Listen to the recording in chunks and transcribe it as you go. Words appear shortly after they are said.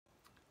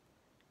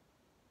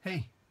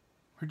Hey,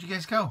 where'd you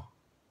guys go?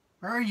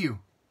 Where are you?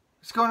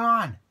 What's going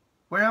on?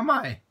 Where am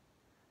I?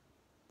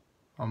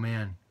 Oh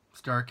man,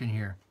 it's dark in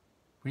here.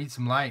 We need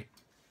some light.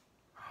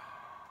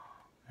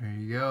 There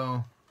you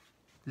go.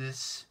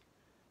 This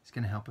is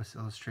going to help us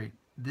illustrate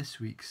this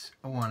week's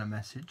AWANA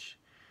message.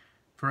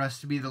 For us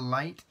to be the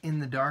light in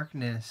the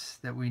darkness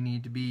that we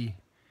need to be.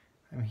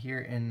 I'm here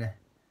in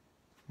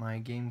my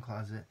game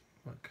closet.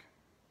 Look.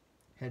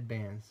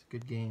 Headbands.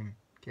 Good game.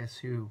 Guess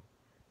who?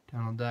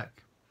 Donald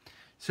Duck.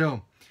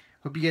 So,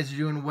 hope you guys are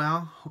doing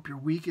well. Hope your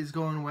week is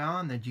going well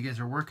and that you guys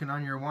are working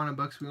on your AWANA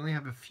books. We only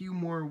have a few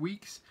more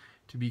weeks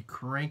to be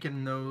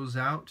cranking those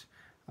out.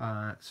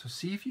 So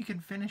see if you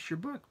can finish your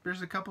book.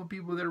 There's a couple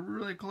people that are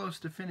really close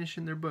to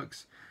finishing their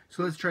books.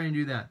 So let's try and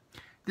do that.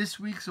 This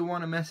week's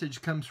AWANA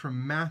message comes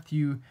from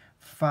Matthew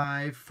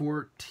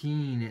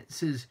 5:14. It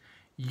says,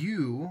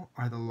 "You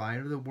are the light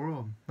of the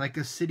world, like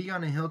a city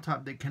on a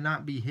hilltop that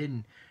cannot be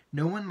hidden.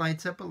 No one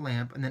lights up a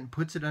lamp and then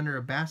puts it under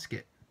a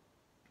basket."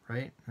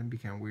 Right? That'd be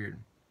kind of weird.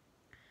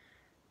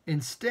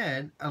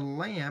 Instead, a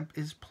lamp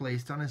is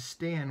placed on a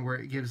stand where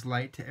it gives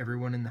light to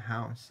everyone in the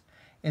house.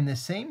 In the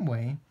same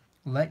way,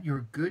 let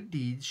your good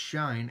deeds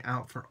shine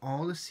out for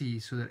all to see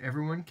so that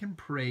everyone can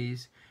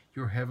praise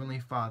your heavenly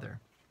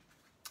Father.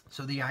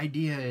 So the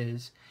idea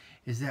is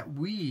that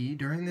we,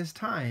 during this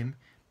time,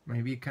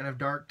 maybe kind of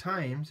dark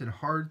times and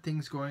hard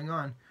things going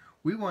on,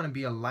 we want to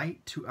be a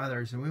light to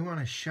others and we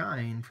want to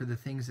shine for the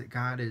things that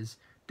God has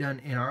done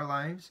in our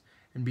lives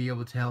and be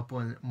able to help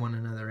one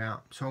another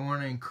out. So I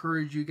want to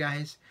encourage you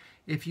guys,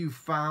 if you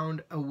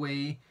found a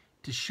way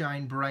to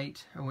shine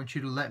bright, I want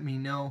you to let me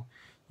know.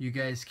 You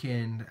guys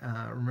can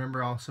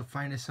remember also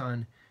find us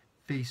on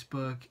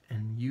Facebook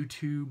and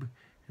YouTube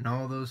and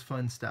all those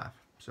fun stuff.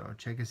 So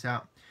check us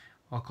out.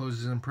 I'll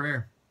close this in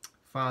prayer.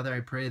 Father, I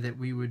pray that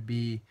we would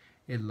be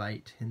a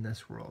light in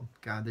this world.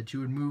 God, that you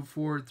would move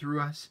forward through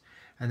us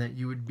and that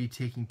you would be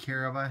taking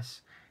care of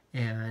us.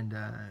 And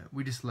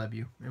we just love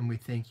you. And we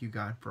thank you,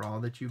 God, for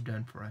all that you've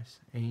done for us.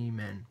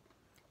 Amen.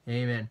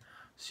 Amen.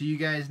 See you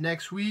guys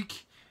next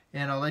week.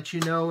 And I'll let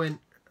you know when...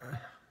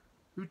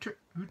 who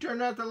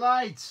turned out the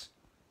lights?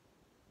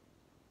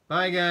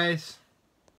 Bye, guys.